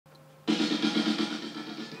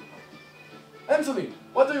Anthony,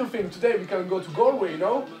 what do you think? Today we can go to Galway,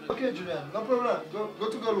 no? Okay, Julien, no problem. Go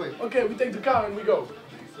to Galway. Okay, we take the car and we go.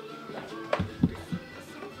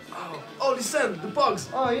 Oh, listen, the Pogs.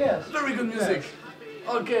 Oh, yes. Very good music.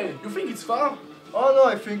 Yes. Okay, you think it's far? Oh, no,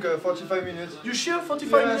 I think 45 minutes. You sure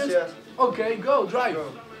 45 minutes? Yes. Okay, go, drive.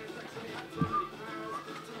 Go.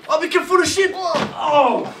 Oh, be careful, the ship!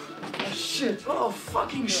 Oh! Shit. Oh,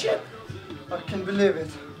 fucking ship! I can't believe it.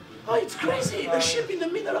 Oh, it's crazy! A ship in the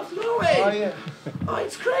middle of Norway! Oh, yeah. Oh,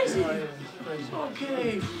 it's crazy! Oh, yeah. It's crazy.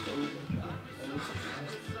 Okay.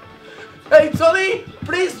 Hey, Tony!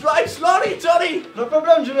 Please drive slowly, Tony! No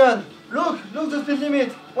problem, Julien. Look the speed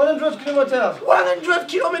limit. 100 kilometers. 100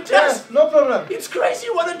 kilometers! Yes, no problem. It's crazy,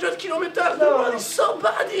 100 kilometers! The No. road is so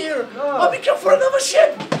bad here! No. Oh, be careful, another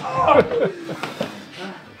ship! Oh,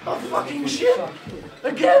 oh fucking ship!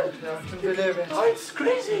 Again! Yeah, I can't believe it. Oh, it's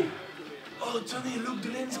crazy! Oh, Tony, look the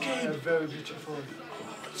landscape! Yeah, very beautiful.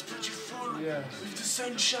 Oh, it's beautiful! Yes. With the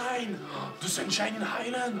sunshine! The sunshine in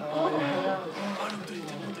Highland! Oh, yeah. Oh, look the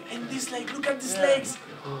little water. And this lake, look at these lakes!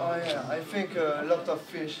 Oh, yeah, I think a lot of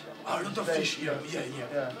fish. Oh, a lot of fish here, yeah.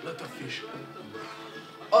 Yeah. Lot of fish.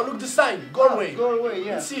 Oh, look the sign, Galway! Galway,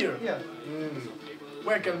 yeah. It's here. Yeah.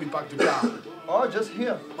 Where can we park the car? Oh, just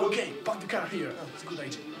here. Okay, park the car here. It's a good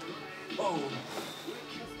idea. Oh.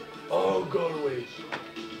 Oh, Galway.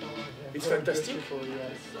 It's Very fantastic. beautiful,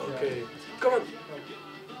 yes. Okay. Yeah. Come on.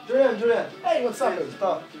 Julien. Hey, what's Hey, happening?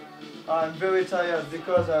 stop. I'm very tired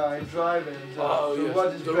because I drive and the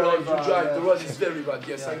road is the very road you bad. drive, Yes. the road is very bad.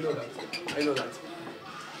 Yes, Yeah. I know that. I know that.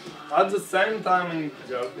 At the same time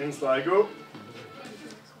in Sligo.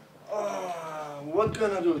 What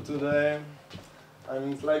can I do today? I'm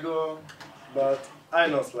in Sligo, but I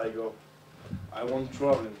know Sligo. I want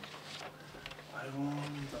traveling. I want.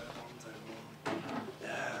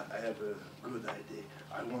 Yeah, I have a good idea.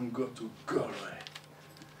 I want to go to Galway.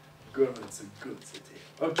 Galway is a good city.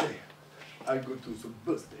 Okay, I go to the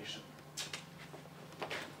bus station.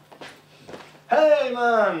 Hey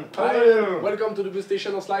man, how are you? Welcome to the bus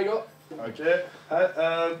station of Sligo. Okay,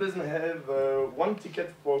 please may I have one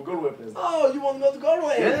ticket for Galway, please. Oh, you want to go to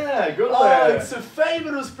Galway? Yeah, Galway. Oh, it's a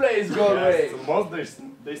fabulous place, Galway. Yes, the most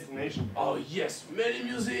destination. Oh yes, many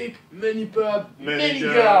music, many pub, Many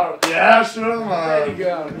girl. girl. Yeah, sure, man. Many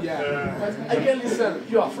girl, yeah. But I can listen.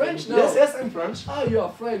 You are French now? Yes, I'm French. Oh, you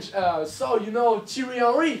are French. So you know Thierry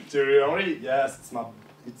Henry. Thierry Henry, yes,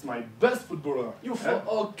 it's my best footballer.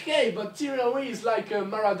 Okay, but Thierry Henry is like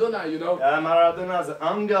Maradona, you know. Yeah, Maradona, the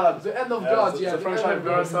end god. The end of God, the yeah. French end are of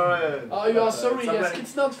very God. sorry. Oh, you are sorry, yes. something-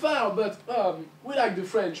 It's not fair, but we like the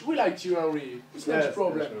French. We like Thierry Henry. It's not a Yes,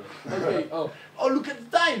 problem. sure. Okay. Oh, look at the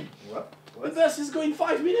time. What? The bus is going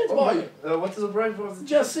 5 minutes, Oh, boy. what is the price for the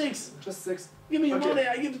Just 6. Just 6. Give me your Okay. money.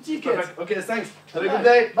 I give the ticket. Perfect. Okay, thanks. Have a Bye. good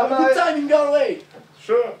day. Have a good time in Galway.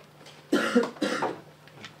 Sure.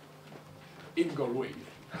 In Galway.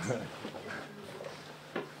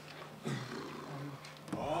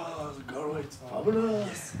 Oh, the Galway, it's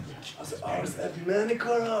fabulous. Yes. The horse have many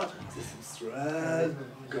colors. This is red,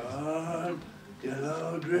 gold,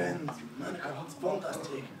 yellow, green. Many colors. It's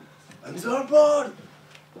fantastic. And the board.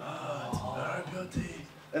 Oh, it's very beauty.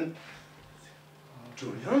 And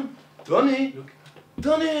Julian, Tony,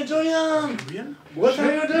 Julian. Gabriel? What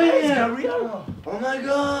are you doing Hey, here? Gabriel. Oh my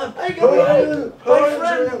God. Hey, How are Gabriel. you? My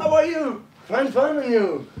friend, how are you? Fine, and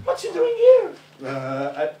you? What you doing here?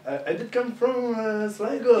 I did come from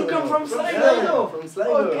Sligo. You come from Sligo? Yeah, from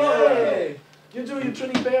Sligo. Okay. You do your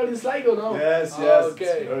training period in Sligo, no? Yes, Okay.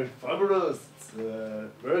 it's very fabulous. It's a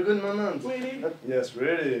very good moment. Really? Yes,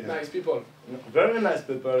 really. Nice people. Very nice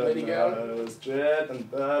people. Many girl. Straight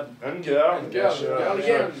and pub and girl. And girl, Yeah, sure, girl sure.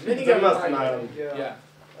 again. Many It's girl a must behind now. you. Yeah.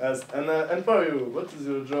 Yes, and for you, what is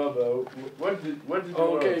your job? Where did you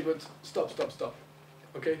Okay, work? but stop.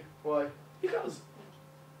 Okay? Why? Because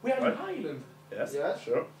we are in What? Highland, Yes, Yes.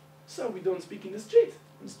 sure. so we don't speak in the street.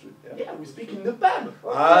 On the street, yeah. Yeah, we speak in the pub.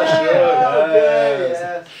 Ah, sure, Okay, yes.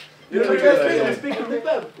 yes. You You know know, good we speak in the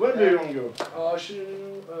pub. Where do you want to go?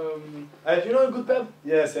 Do you know a good pub?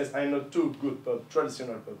 Yes, I know two good pub,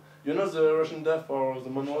 traditional pub. You know the Russian Deaf or the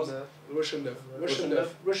Monroes? Russian Deaf.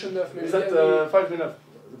 Russian maybe. Is that Yeah, 5 minutes?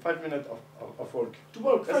 5 minutes of work. to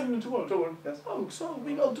work, Yes. 5 minutes to work. To work, yes. Oh, so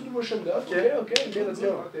we go to the Russian Deaf. Okay. Okay, Let's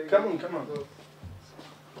go. Okay. Come on. Go.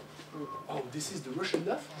 Oh, this is the Russian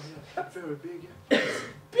Deaf? Very big.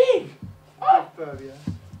 Big! Oh, Pub, yeah.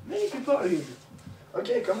 many people are in.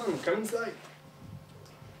 Okay, come inside.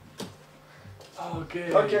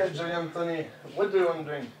 Okay. Okay, Julien, Tony, what do you want to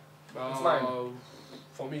drink? It's mine.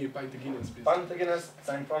 For me, a pint of Guinness, please. Pint of Guinness,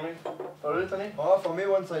 same for me. For you, Tony? Oh, for me,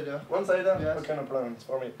 one cider. One cider? Yes. Okay, no problem, it's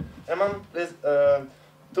for me. Hey man, please,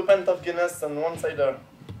 2 pints of Guinness and 1 cider.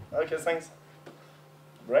 Okay, thanks.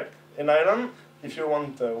 break. In Ireland, if you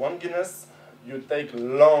want one Guinness, you take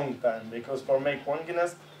long time because for make one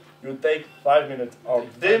Guinness, you take 5 minutes or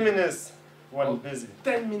 10 minutes when busy.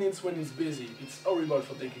 10 minutes when it's busy. It's horrible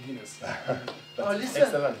for taking Guinness. Oh, listen.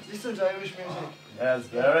 Excellent. Listen to Irish music. Yes,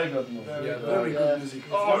 very good music. Yeah, very good music.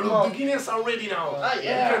 Oh, look, the Guinness are ready now. Ah, You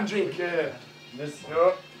can drink. Okay. Let's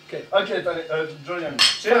go. Okay. Okay, Tony, Julian.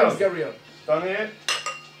 Thanks, Cheers. Gabriel. Tony.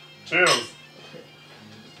 Cheers.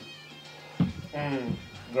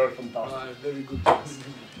 Very fantastic. Very good choice.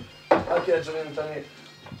 Okay, Julian, Tony.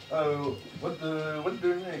 What do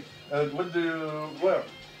you make? What do you wear?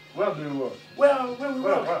 Where do you work? Where we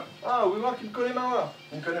work? Where? Ah, we work in Connemara.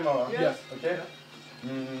 In Connemara. Yes. Okay.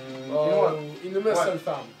 In the muscle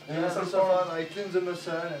farm. In Yeah, muscle so farm. I clean the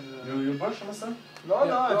muscle and... You brush muscle? No, Yeah.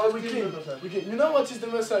 no, I just we clean clean. the muscle. We clean. You know what is the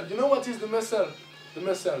muscle? You know what is the muscle? The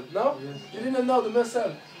muscle. No? Yes. You didn't know the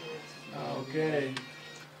muscle? Okay.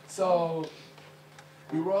 So,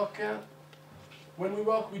 we work... when we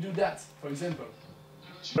work, we do that, for example.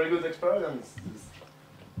 Very good experience.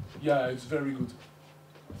 Yeah, it's very good.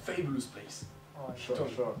 Fabulous place. Oh, Sure,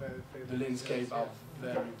 Tony. sure. The landscape are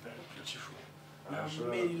very, very beautiful. We have Sure.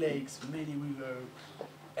 many lakes, many rivers.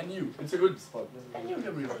 And you? It's a good spot. And you,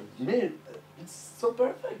 Gabriel? Me, it's so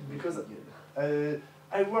perfect because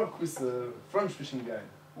I work with a French fishing guy.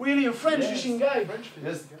 Really, a French Yes. fishing guy?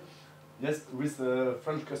 Yes. Yes, with a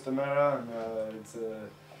French customer and it's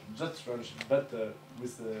just French, but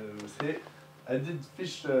with he, I did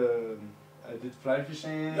fish. I did fly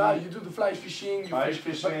fishing. Yeah, you do the fly fishing, you Fly fish.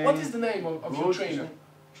 fishing. But what is the name of your road trainer? fishing.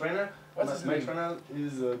 Trainer? What is my the name? trainer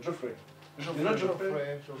is Geoffrey. Geoffrey. You know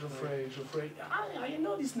Geoffrey? Geoffrey. I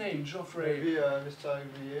know this name, Geoffrey. Maybe Mr.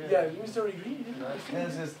 Gabriel. Yeah, Mr. Igri.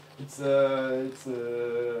 Yes, yes.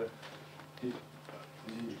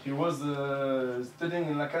 He was studying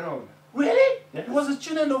in Lacanau. Really? Yes. He was a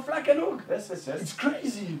student of Lacanau. Yes, yes, yes. It's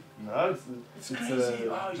crazy. No, It's crazy.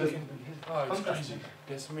 Oh, you just can believe it. Oh, it's fantastic. crazy.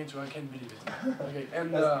 Yes, me too. I can't believe it. Okay,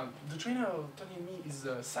 and the trainer of Tony and me is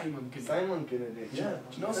Simon Kennedy. Simon Kennedy. Yeah.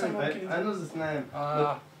 Do you know Simon Kennedy? I know this name.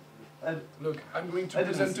 Look, I'm going to I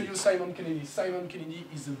didn't present to see. you Simon Kennedy. Simon Kennedy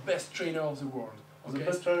is the best trainer of the world. The Okay?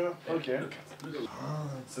 best trainer? Yeah, Okay. Look at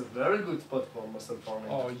It's a very good spot for muscle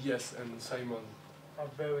farming. Oh yes, and Simon, Oh,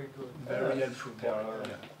 very good. very Yes. helpful.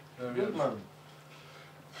 Yeah. Very Good helpful.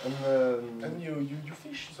 man. And you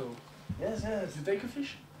fish, so Yes, yes. you take a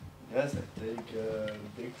fish. Yes, I take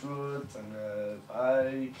beetroot and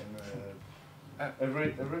pike and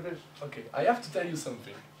every fish. Okay, I have to tell you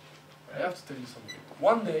something.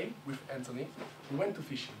 One day with Anthony, we went to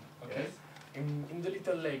fishing. Okay, Yes. in the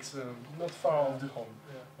little lakes, not far off the home.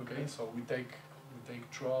 Yeah. Okay, so we take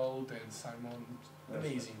trout and salmon. Yes.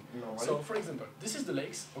 Amazing. No, So for example, this is the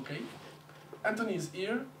lakes. Okay, Anthony is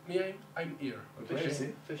here. Me, I'm here. Okay, Okay. I see.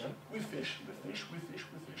 Fishing. We fish.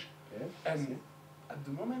 Okay. And at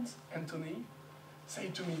the moment, Anthony say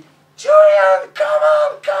to me, Julian, come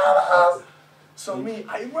on! So me,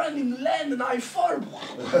 I run in land and I fall.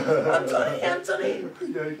 Anthony!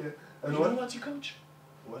 Yeah, okay. And You what? know what you coach?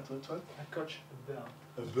 What? I coach a bear.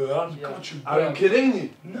 A bird? You coach a Are you bird. kidding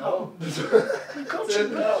me? No. You coach a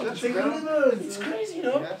bird. That's incredible. It's crazy, you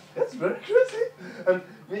know? Yeah. That's very crazy. And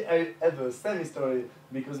me, I have a same story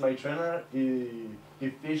because my trainer he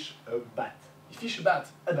fish a bat. You fish a bat.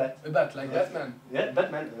 A bat. A bat, like Yes. Batman. Yeah,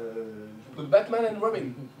 Batman. With Batman and Robin.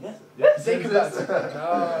 Yes. Yes. Take a yes, bat. yes.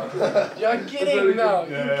 No. You're kidding Very now.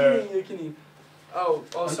 good. You're kidding. Oh,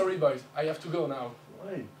 sorry boys. I have to go now.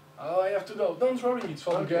 Why? Oh, I have to go. Don't worry, it's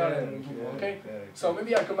for the girl and okay? So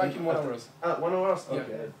maybe I'll come back in 1 hour. 1 hour? Yeah.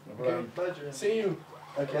 Okay. No Okay. problem. Bye, Julien. See you.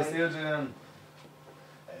 Okay, see you, Julian.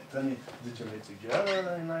 Tony, did you meet a girl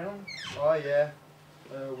in Ireland? Oh, yeah.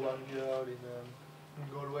 One girl in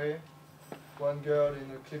Galway. One girl in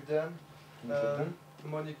Clifton.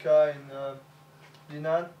 Monica in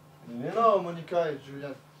Linan. No, Monica is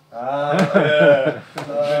Julien. Ah, yeah.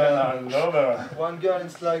 Julian, I love her. One girl in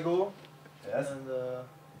Sligo. Yes. And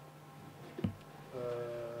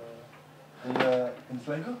In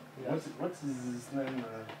Sligo? Yes. What is his name?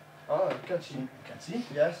 Kachi. Cathy?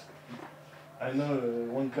 Yes. I know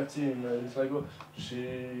one Cathy in Sligo.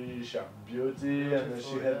 She have beauty and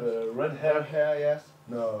she Beautiful, have yes. red Her hair. hair, yes.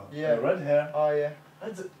 No. Yeah. Red hair. Oh, yeah.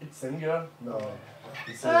 It's same girl? No.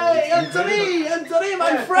 It's, Hey, it's Anthony! Anthony,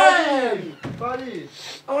 my Hey, friend! Buddy.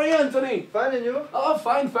 How are you, Anthony? Fine, and you? Oh,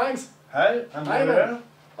 fine, thanks. Hi, I'm Hi, Gabriel.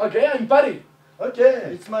 Okay, I'm Paddy.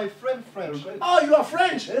 Okay. It's my friend French. Oh, you are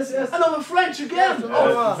French? Yes, yes. Another French again? Yes,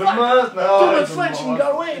 Oh, the fuck. most, no, Too much it's French the in most.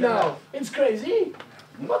 Galway now. It's crazy.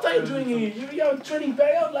 What are you doing here? You are training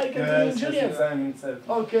period like Anthony and Julien? Yes, it's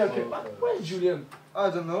Okay. Where's Julien? I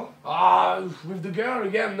don't know. Ah, with the girl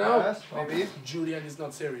again now? Yes, maybe. Julian is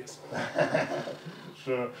not serious.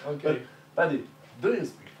 Sure. Okay. Paddy, do you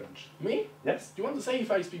speak French? Me? Yes. Do you want to say if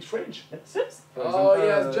I speak French? Yes, yes. For Oh example,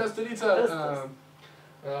 yes, just a little.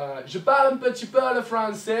 Je parle un petit peu le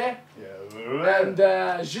français. Yeah. And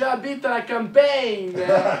j'habite à la campagne.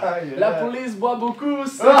 Yeah. La police boit beaucoup.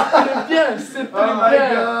 C'est très bien, c'est très Oh my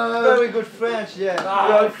bien. god, very good French, yeah.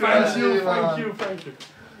 Ah, thank crazy, you, man. thank you, thank you.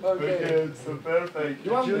 Okay. Okay, it's perfect.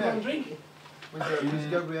 You want Julian. to drink? With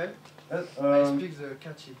Gabriel, Yes, I speak the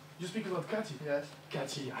catchy. You speak about Cathy. Yes.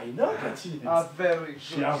 Cathy, I know Cathy. Very good.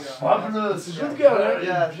 She is girl. fabulous. She's a good girl, eh?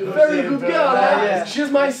 Yeah, Very good girl, eh? Yeah. She's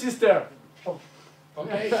my sister.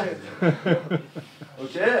 Okay?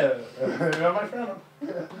 Okay, you are my friend.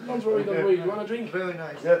 Don't worry, don't worry. You want a drink? Very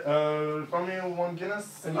nice. Yeah, for me, one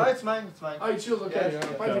Guinness. And Oh, it's mine, it's mine. Oh, it's yours, okay. Yes.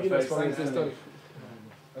 Five Guinness for me, Thanks. please,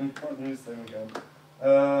 And you same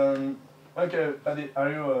again. Okay, Paddy, are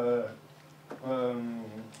you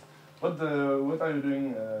what are you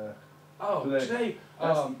doing Oh, today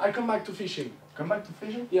Yes. I come back to fishing. Come back to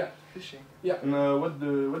fishing? Yeah. Fishing. And what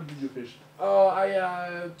did you fish?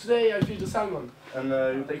 Today I fish the salmon. And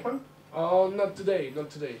you take one? Oh, not today, not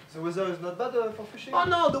today. The weather is not bad for fishing? Oh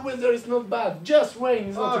no, the weather is not bad. Just rain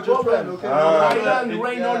is not a just problem. rain, okay. Island,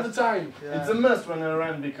 rain all Yeah. the time. Yeah. It's a must when I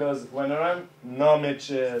run because when I run, no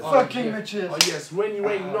matches. Oh, Fucking yeah. matches. Oh yes, rain,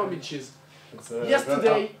 no beaches. It's,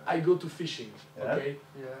 Yesterday I go to fishing. Yeah. Okay,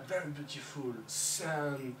 Yeah. very beautiful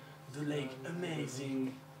sun, the lake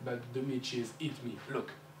amazing, but the beaches eat me.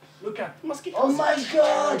 Look at mosquitoes. Oh my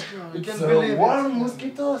god! You It's can't believe warm it.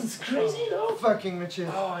 mosquitoes. It's crazy, no? Fucking matches.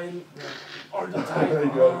 Oh, and all the time. Oh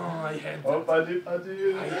my God. Oh, I hate Oh, that. Paddy.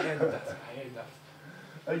 I hate that. I hate that.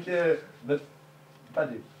 Okay, but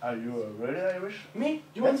Paddy, are you really Irish? Me?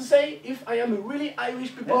 You want to say if I am a really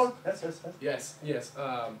Irish people? Yes. Yes.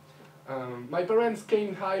 My parents came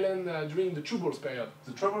in Ireland during the Troubles period.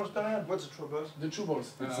 The Troubles period? What's the trouble? The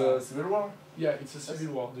Troubles. It's a civil war? Yeah, it's a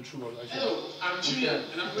civil war. The Troubles. I think. Hello, I'm Julien,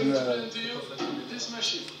 and I'm going to present to you this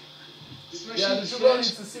machine. This machine Yeah, the is Troubles. French.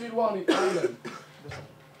 It's a civil war in Ireland.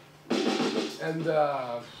 And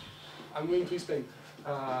I'm going to explain.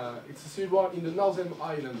 It's a civil war in the Northern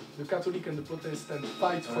Ireland. The Catholic and the Protestant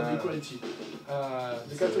fight for the equality.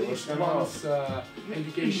 The Catholics want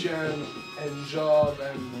education and job,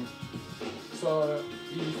 and so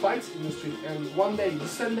he fights in the street. And one day, the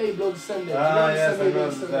Sunday Bloody Sunday. You know the Yes, Sunday I know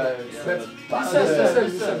Bloody Sunday. that. But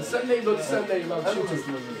listen. Sunday Bloody Sunday about children.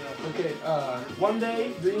 Okay. One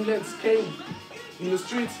day, the Englands came in the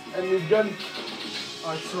street and with gun.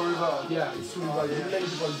 Oh, it's horrible. Yeah, it's horrible. Many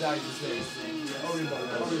people died these days. Horrible.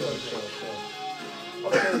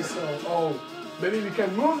 Okay, so maybe we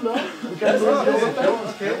can move now. We can move.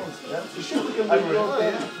 Okay. You sure we can I'm move?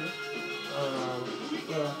 ready.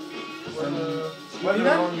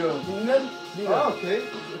 Milan? Milan? Oh, okay.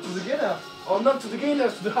 To the Guinness. Oh, not to the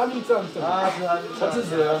Guinness, to the Hamilton. What is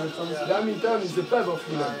the Hamilton? The Hamilton is the pub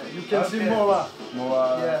of Milan. You can see Okay. Mora.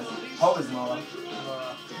 Mora. Yes. How is Mora?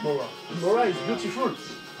 Mora. Mora is beautiful.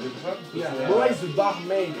 Beautiful? Yeah, Mora is the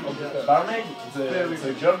barmaid of the pub. Barmaid? It's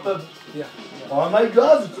a girl pub. Yeah. Oh my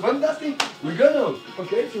god, it's fantastic! We go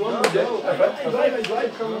Okay, if you want to go. I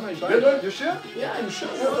drive, come on, I drive. now! You sure? Yeah, I'm sure.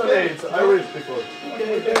 Okay, it's Irish people.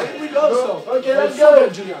 Okay, we go so. Okay, let's go.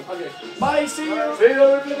 Julian. Okay. Bye, see you. See you,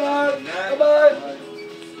 everyone! Bye bye!